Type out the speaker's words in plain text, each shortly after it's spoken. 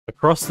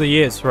Across the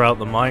years throughout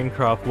the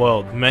Minecraft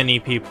world, many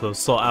people have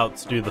sought out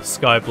to do the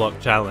Skyblock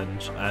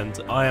challenge,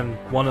 and I am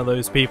one of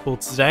those people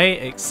today,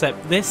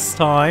 except this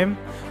time,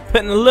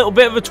 putting a little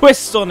bit of a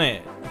twist on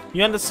it.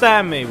 You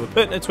understand me? We're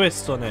putting a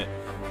twist on it.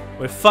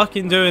 We're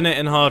fucking doing it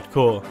in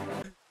hardcore.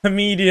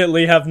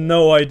 Immediately have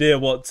no idea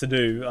what to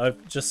do.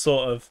 I've just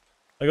I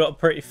got a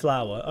pretty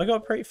flower.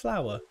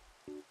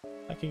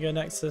 I can go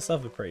next to this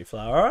other pretty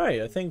flower.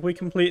 Alright, I think we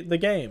completed the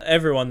game.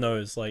 Everyone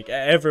knows, like,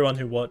 everyone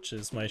who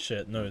watches my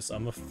shit knows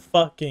I'm a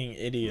fucking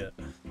idiot.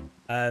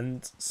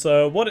 And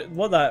so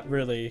what that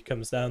really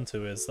comes down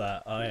to is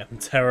that I am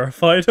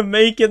terrified of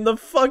making the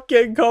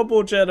fucking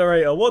cobble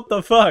generator. What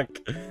the fuck?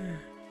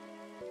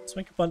 Let's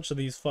make a bunch of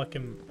these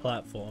fucking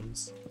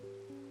platforms.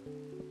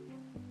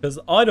 Because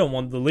I don't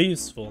want the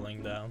leaves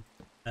falling down.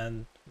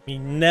 And me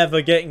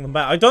never getting them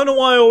back. I don't know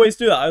why I always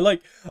do that.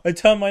 I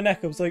turn my neck,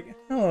 I was like,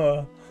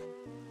 oh.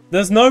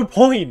 There's no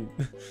point.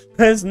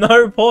 There's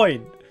no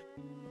point.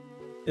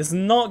 It's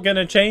not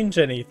gonna change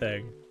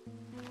anything.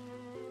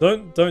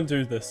 Don't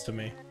do this to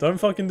me. Don't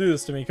fucking do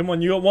this to me. Come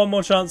on, you got one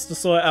more chance to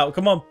sort it out.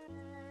 Come on.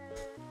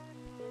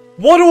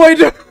 What do I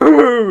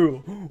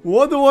do?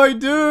 What do I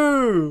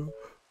do?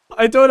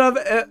 I don't have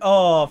it.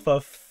 Oh, for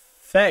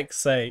feck's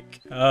sake.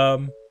 Yeah,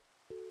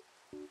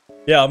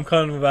 I'm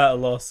kind of at a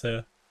loss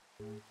here.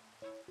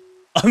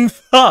 I'm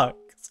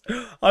fucked.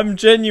 I'm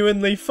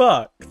genuinely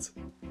fucked.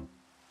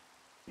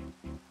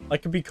 I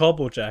could be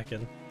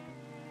cobblejacking.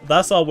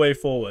 That's our way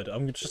forward.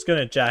 I'm just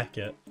gonna jack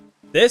it.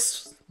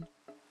 This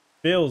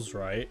feels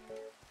right.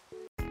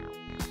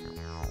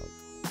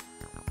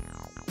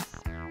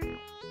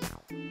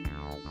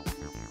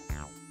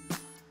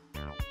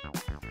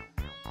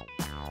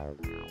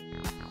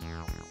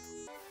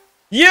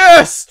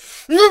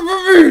 Yes!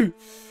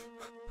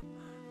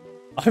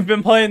 I've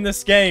been playing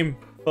this game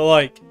for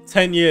like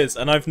 10 years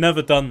and I've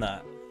never done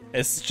that.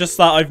 It's just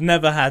that I've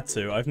never had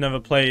to. I've never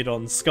played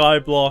on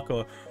Skyblock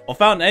or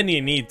found any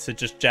need to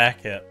just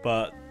jack it,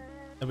 but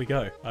there we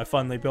go. I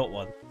finally built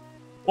one.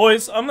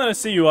 Boys, I'm gonna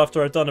see you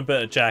after I've done a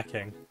bit of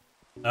jacking.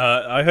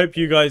 I hope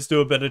you guys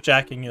do a bit of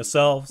jacking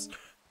yourselves,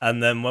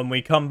 and then when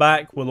we come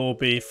back, we'll all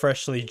be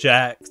freshly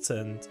jacked,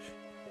 and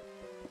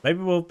maybe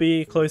we'll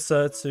be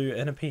closer to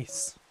inner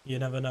peace. You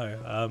never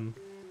know.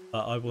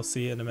 But I will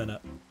see you in a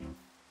minute.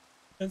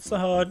 It's a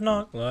hard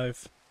knock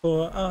life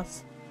for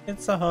us.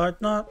 It's a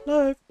hard knock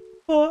life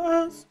for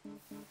us.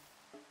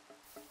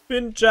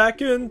 Been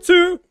jacking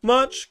too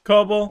much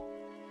cobble,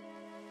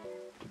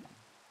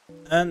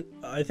 and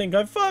I think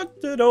I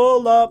fucked it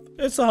all up.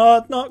 It's a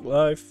hard knock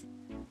life.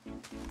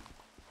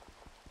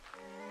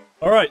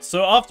 Alright,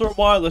 so after a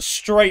while of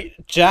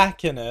straight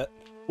jacking it,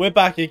 we're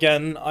back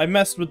again. I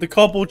messed with the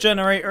cobble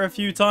generator a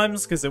few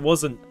times because it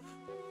wasn't...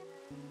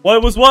 Well,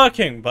 it was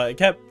working, but it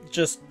kept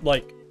just,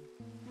 like,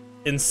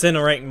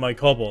 incinerating my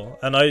cobble,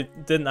 and I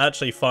didn't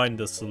actually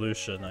find a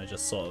solution. I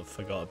just sort of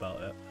forgot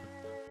about it.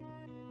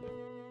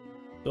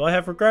 Do I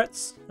have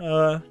regrets?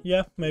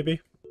 Yeah,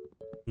 maybe.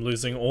 I'm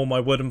losing all my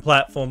wooden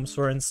platforms,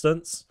 for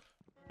instance.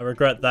 I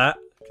regret that,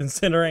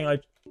 considering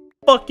I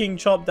fucking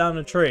chopped down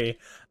a tree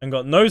and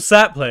got no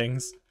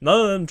saplings,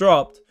 none of them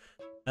dropped,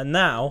 and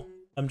now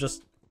I'm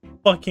just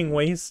fucking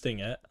wasting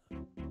it.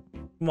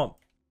 Come on,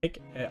 pick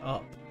it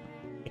up.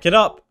 Pick it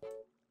up!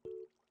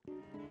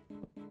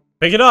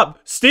 Pick it up!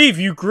 Steve,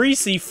 you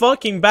greasy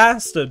fucking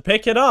bastard!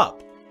 Pick it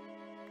up!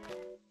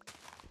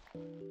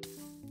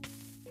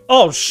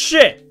 Oh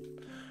shit!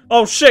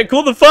 Oh shit,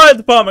 call the fire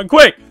department,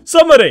 quick!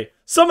 Somebody!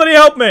 Somebody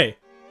help me!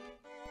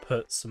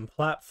 Put some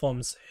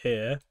platforms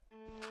here.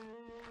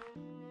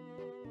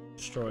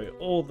 Destroy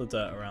all the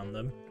dirt around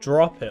them.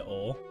 Drop it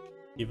all.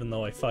 Even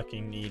though I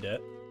fucking need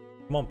it.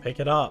 Come on, pick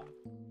it up.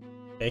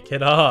 Pick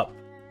it up!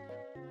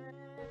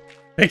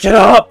 Pick it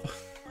up!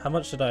 How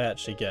much did I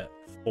actually get?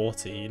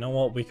 40. You know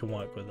what? We can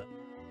work with it.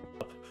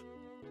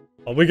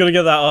 Oh, we gotta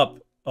get that up.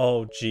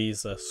 Oh,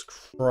 Jesus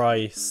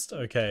Christ.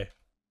 Okay.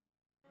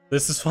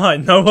 This is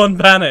fine. No one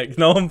panic.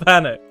 No one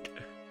panic.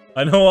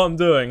 I know what I'm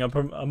doing.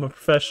 I'm a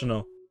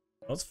professional.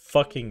 That's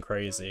fucking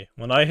crazy.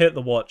 When I hit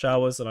the watch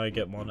hours and I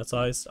get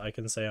monetized, I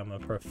can say I'm a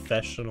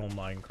professional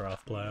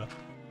Minecraft player.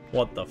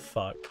 What the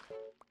fuck?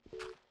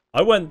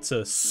 I went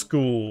to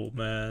school,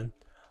 man.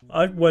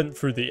 I went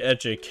through the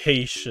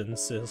education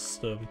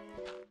system.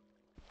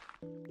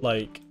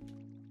 Like,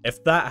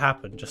 if that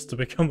happened just to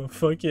become a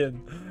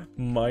fucking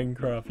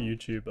Minecraft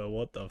YouTuber,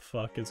 what the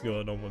fuck is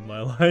going on with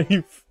my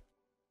life?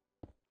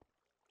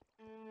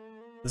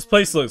 This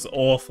place looks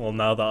awful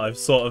now that I've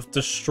sort of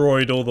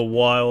destroyed all the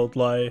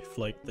wildlife,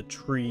 like the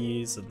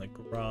trees and the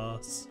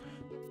grass.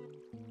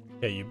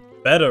 Okay, you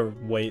better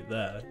wait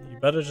there. You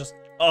better just...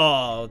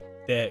 Oh,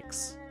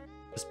 dicks.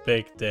 Just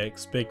big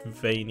dicks. Big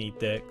veiny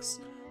dicks.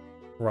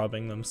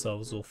 Rubbing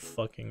themselves all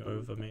fucking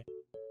over me.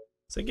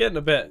 So getting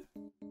a bit...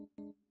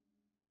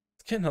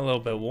 It's getting a little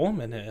bit warm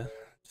in here.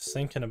 Just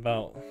thinking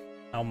about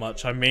how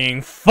much I'm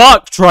being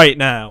fucked right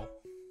now.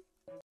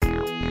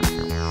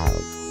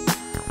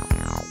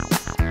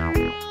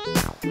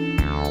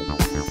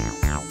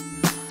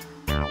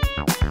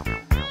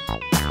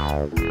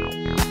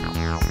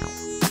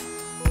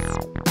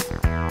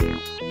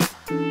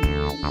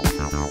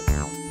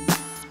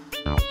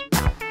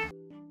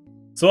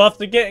 So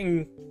after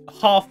getting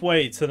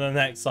halfway to the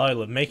next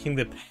island, making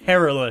the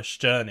perilous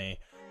journey,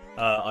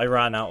 I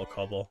ran out of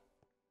cobble.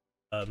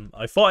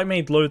 I thought I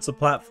made loads of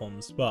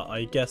platforms, but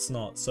I guess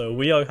not. So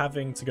we are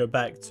having to go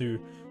back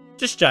to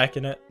just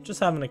jacking it, just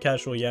having a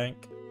casual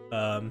yank,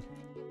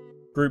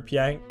 group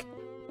yank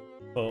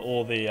for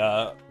all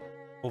the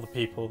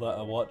people that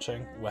are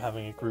watching. We're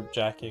having a group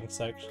jacking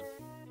section.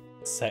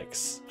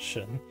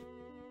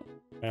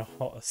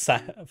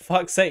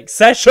 Fuck's sake,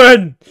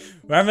 session!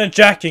 We're having a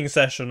jacking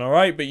session,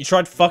 alright? But you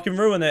tried to fucking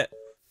ruin it.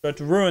 You tried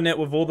to ruin it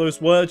with all those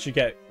words you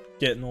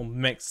getting all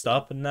mixed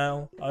up, and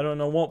now I don't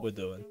know what we're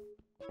doing.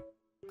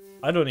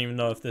 I don't even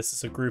know if this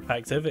is a group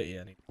activity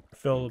anymore. I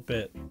feel a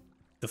bit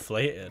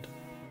deflated.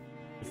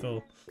 I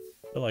feel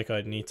like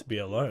I need to be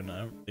alone.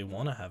 I don't really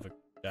want to have a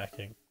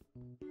jacking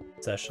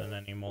session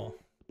anymore.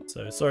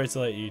 So sorry to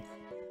let you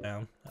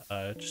down.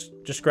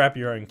 Just grab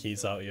your own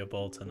keys out of your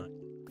bowl tonight.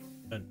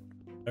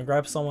 Don't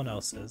grab someone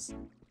else's.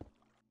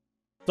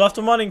 So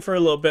after mining for a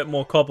little bit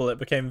more cobble, it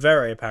became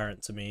very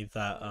apparent to me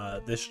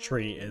that this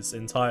tree is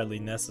entirely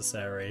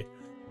necessary.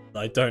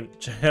 I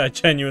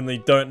genuinely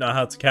don't know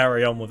how to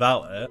carry on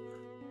without it.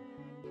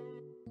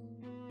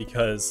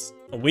 Because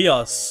we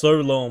are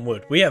so low on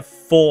wood. We have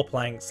 4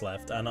 planks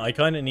left, and I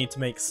kind of need to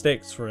make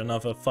sticks for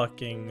another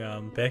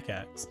fucking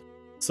pickaxe.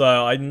 So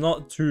I'm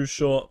not too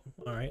sure.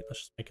 Alright, let's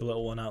just make a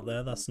little one out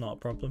there. That's not a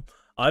problem.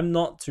 I'm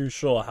not too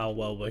sure how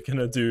well we're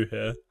gonna do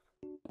here.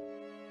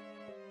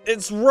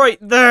 It's right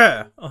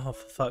there! Oh,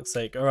 for fuck's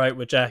sake. Alright,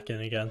 we're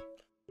jacking again.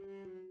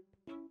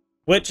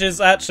 Which is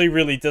actually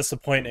really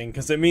disappointing,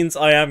 because it means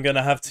I am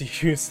gonna have to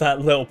use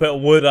that little bit of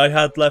wood I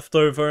had left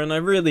over, and I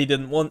really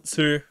didn't want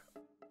to.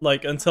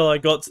 Like, until I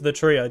got to the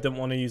tree, I didn't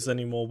want to use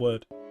any more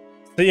wood.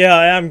 So yeah,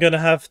 I am gonna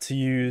have to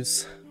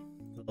use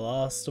the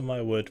last of my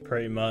wood,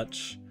 pretty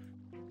much.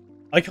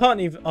 I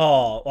can't even...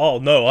 Oh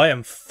no, I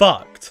am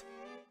fucked.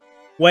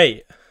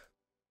 Wait.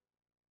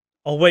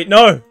 Oh wait,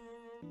 no!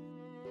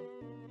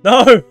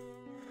 No!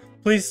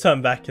 Please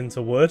turn back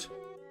into wood.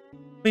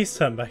 Please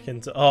turn back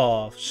into...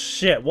 Oh,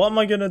 shit, what am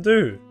I gonna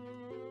do?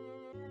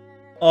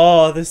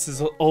 Oh, this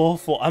is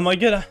awful. Am I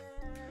gonna...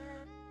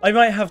 I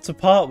might have to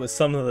part with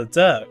some of the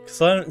dirt,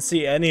 because I don't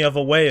see any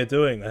other way of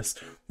doing this.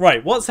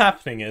 Right, what's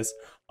happening is,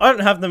 I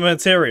don't have the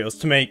materials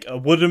to make a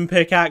wooden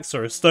pickaxe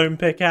or a stone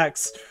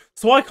pickaxe,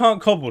 so I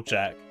can't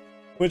cobblejack.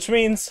 Which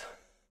means...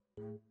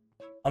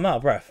 I'm out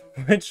of breath.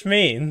 Which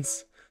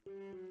means...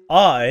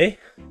 I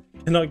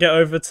cannot get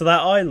over to that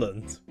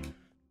island.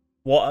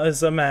 What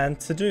is a man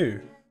to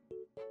do?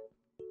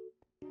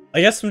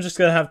 I guess I'm just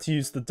gonna have to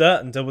use the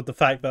dirt and deal with the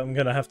fact that I'm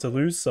gonna have to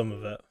lose some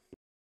of it.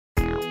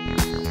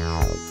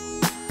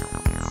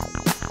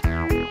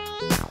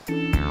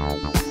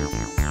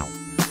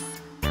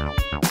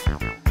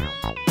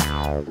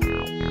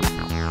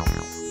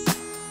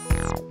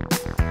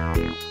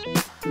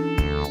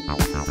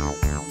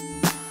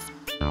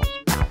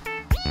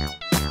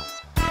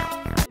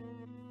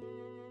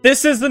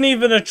 This isn't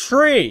even a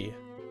tree!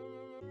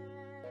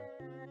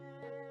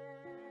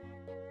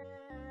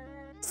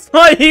 It's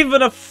not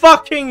even a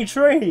fucking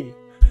tree!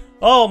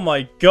 Oh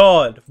my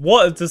god,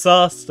 what a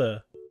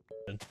disaster.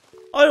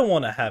 I don't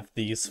want to have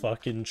these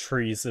fucking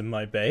trees in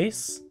my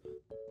base.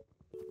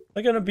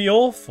 They're gonna be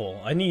awful.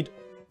 I need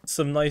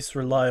some nice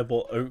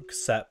reliable oak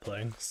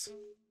saplings.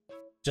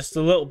 Just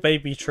a little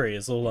baby tree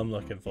is all I'm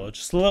looking for.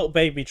 Just a little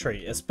baby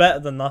tree. It's better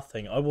than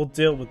nothing. I will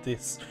deal with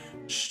this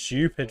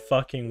stupid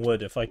fucking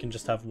wood. If I can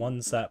just have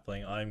one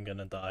sapling, I'm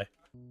gonna die.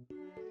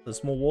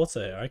 There's more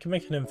water here. I can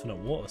make an infinite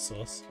water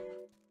source.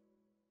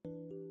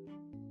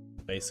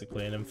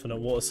 Basically an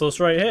infinite water source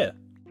right here.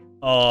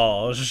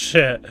 Oh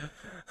shit.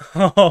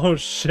 Oh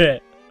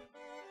shit.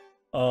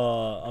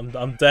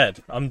 I'm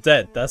dead. I'm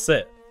dead. That's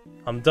it.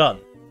 I'm done.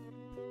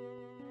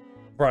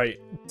 Right.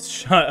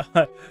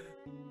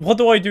 What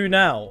do I do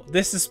now?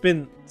 This has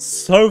been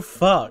so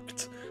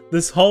fucked.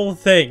 This whole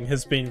thing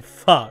has been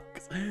fucked.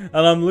 And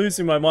I'm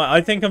losing my mind.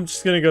 I think I'm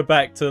just gonna go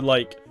back to,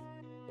 like,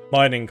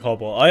 mining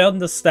cobble. I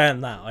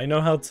understand that. I know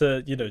how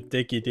to, you know,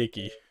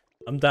 diggy.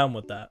 I'm down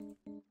with that.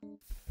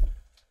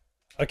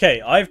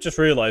 Okay, I've just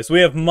realized we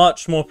have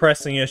much more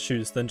pressing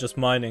issues than just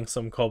mining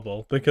some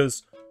cobble.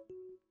 Because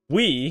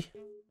we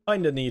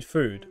kinda need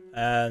food.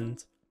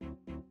 And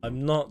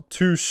I'm not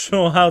too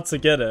sure how to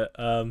get it.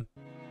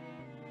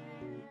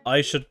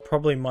 I should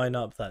probably mine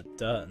up that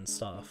dirt and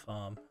start a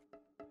farm.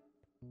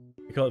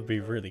 We gotta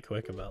be really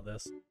quick about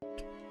this.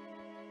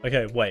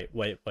 Okay, wait.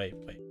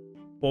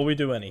 Before we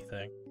do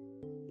anything,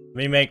 let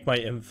me make my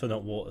infinite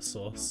water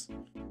source.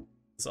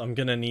 So I'm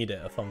gonna need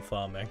it if I'm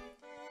farming.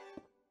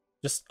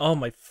 Just, oh,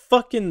 my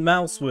fucking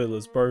mouse wheel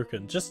is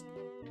broken. Just,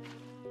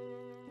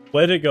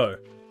 where'd it go?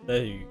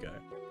 There you go.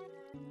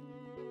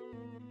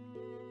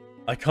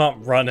 I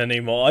can't run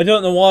anymore. I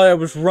don't know why I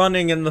was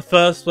running in the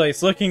first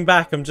place. Looking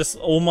back, I'm just,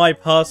 all my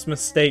past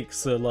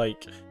mistakes are,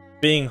 like,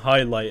 being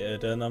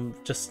highlighted, and I'm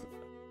just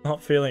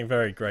not feeling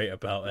very great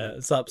about it.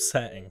 It's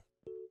upsetting.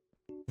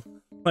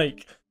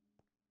 Like,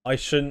 I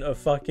shouldn't have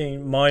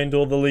fucking mined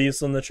all the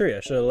leaves on the tree.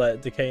 I should have let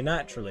it decay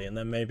naturally, and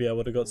then maybe I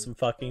would have got some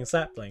fucking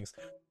saplings.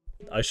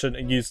 I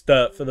shouldn't use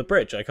dirt for the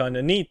bridge. I kind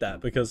of need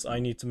that because I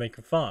need to make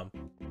a farm.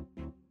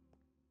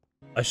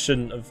 I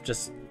shouldn't have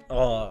just...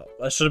 Oh,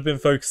 I should have been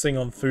focusing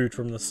on food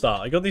from the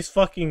start. I got these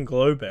fucking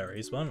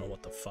glowberries, but I don't know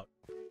what the fuck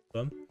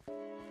them.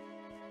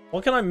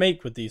 What can I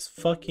make with these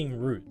fucking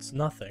roots?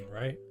 Nothing,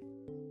 right?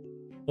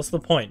 What's the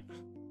point?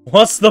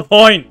 What's the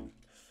point?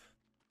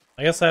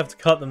 I guess I have to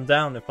cut them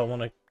down if I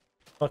want to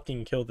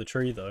fucking kill the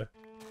tree, though.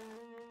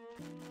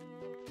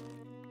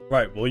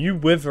 Right, well you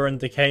wither and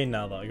decay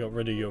now that I got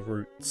rid of your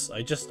roots.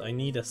 I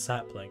need a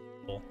sapling.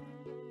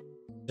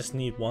 Just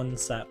need one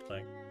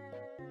sapling.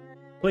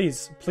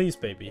 Please, please,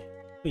 baby.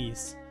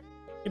 Please.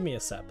 Give me a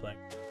sapling.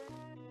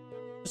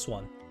 Just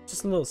one.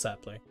 Just a little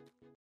sapling.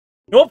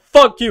 You know what?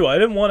 Fuck you! I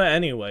didn't want it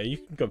anyway. You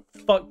can go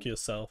fuck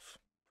yourself.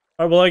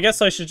 Alright, well I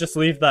guess I should just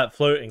leave that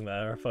floating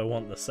there if I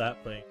want the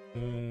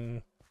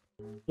sapling.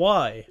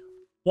 Why?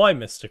 Why,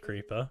 Mr.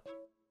 Creeper?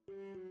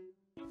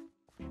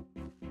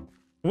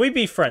 Can we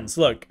be friends?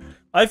 Look,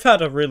 I've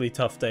had a really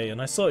tough day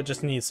and I sort of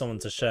just need someone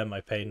to share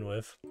my pain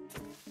with.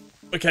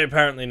 Okay,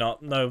 apparently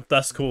not. No,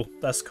 that's cool.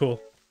 That's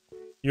cool.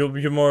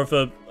 You're more of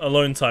a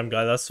alone time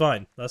guy. That's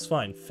fine. That's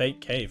fine.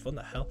 Fake cave. What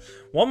the hell?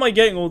 What am I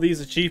getting all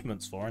these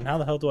achievements for, and how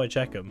the hell do I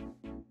check them?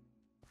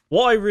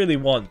 What I really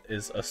want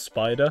is a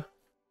spider.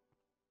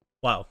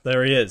 Wow,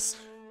 there he is.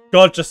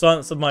 God just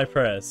answered my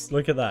prayers.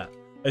 Look at that.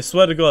 I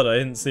swear to God I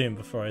didn't see him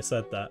before I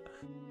said that.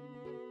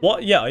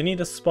 What? Yeah, I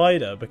need a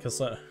spider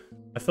because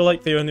I feel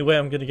like the only way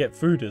I'm gonna get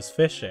food is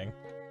fishing.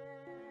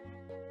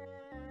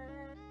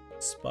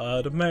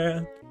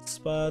 Spider-Man,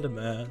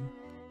 Spider-Man.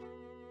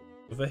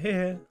 Over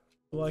here,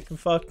 so I can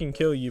fucking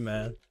kill you,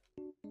 man.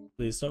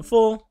 Please don't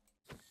fall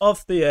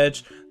off the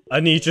edge.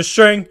 I need your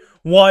string.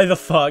 Why the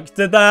fuck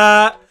did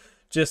that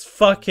just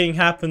fucking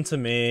happen to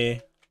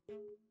me?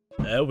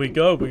 There we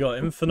go, we got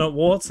infinite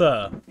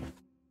water.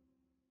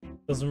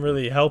 Doesn't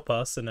really help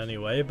us in any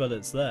way, but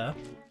it's there.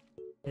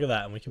 Look at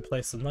that, and we can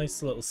place a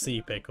nice little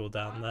sea pickle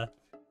down there.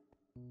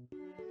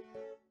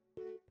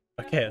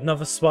 Okay,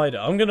 another spider.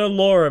 I'm gonna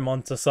lure him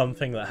onto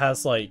something that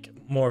has, like,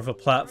 more of a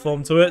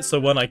platform to it, so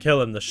when I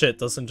kill him, the shit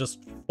doesn't just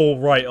fall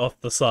right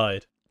off the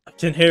side. I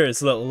can hear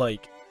his little,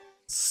 like,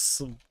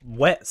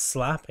 wet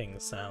slapping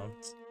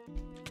sounds.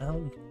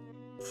 Ow.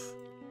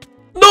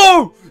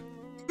 No!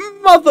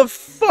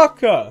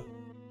 Motherfucker!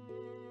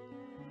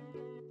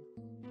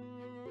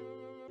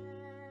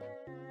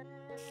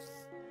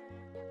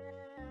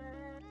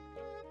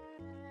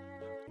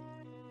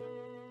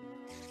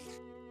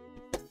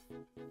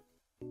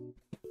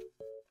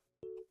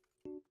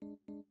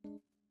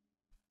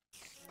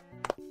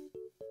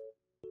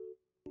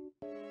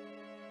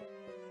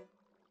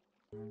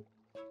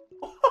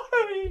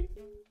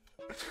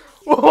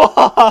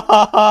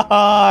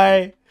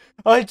 Why?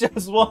 I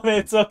just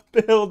wanted to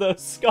build a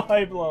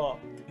skyblock.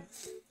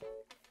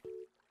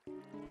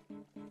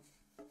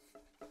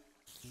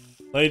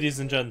 Ladies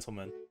and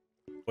gentlemen,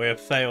 we have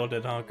failed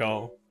in our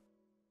goal.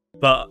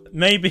 But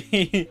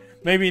maybe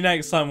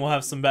next time we'll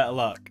have some better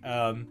luck.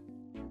 Now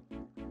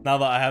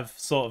that I have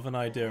sort of an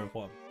idea of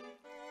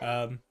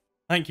one.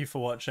 Thank you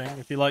for watching.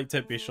 If you liked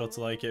it, be sure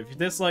to like it. If you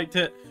disliked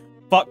it,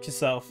 fuck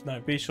yourself. No,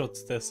 be sure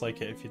to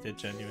dislike it if you did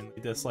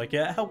genuinely dislike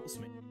it. It helps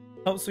me.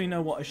 Helps me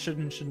know what I should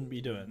and shouldn't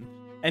be doing.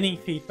 Any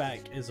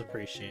feedback is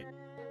appreciated.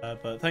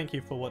 But thank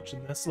you for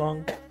watching this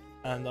long,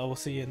 and I will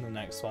see you in the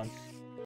next one.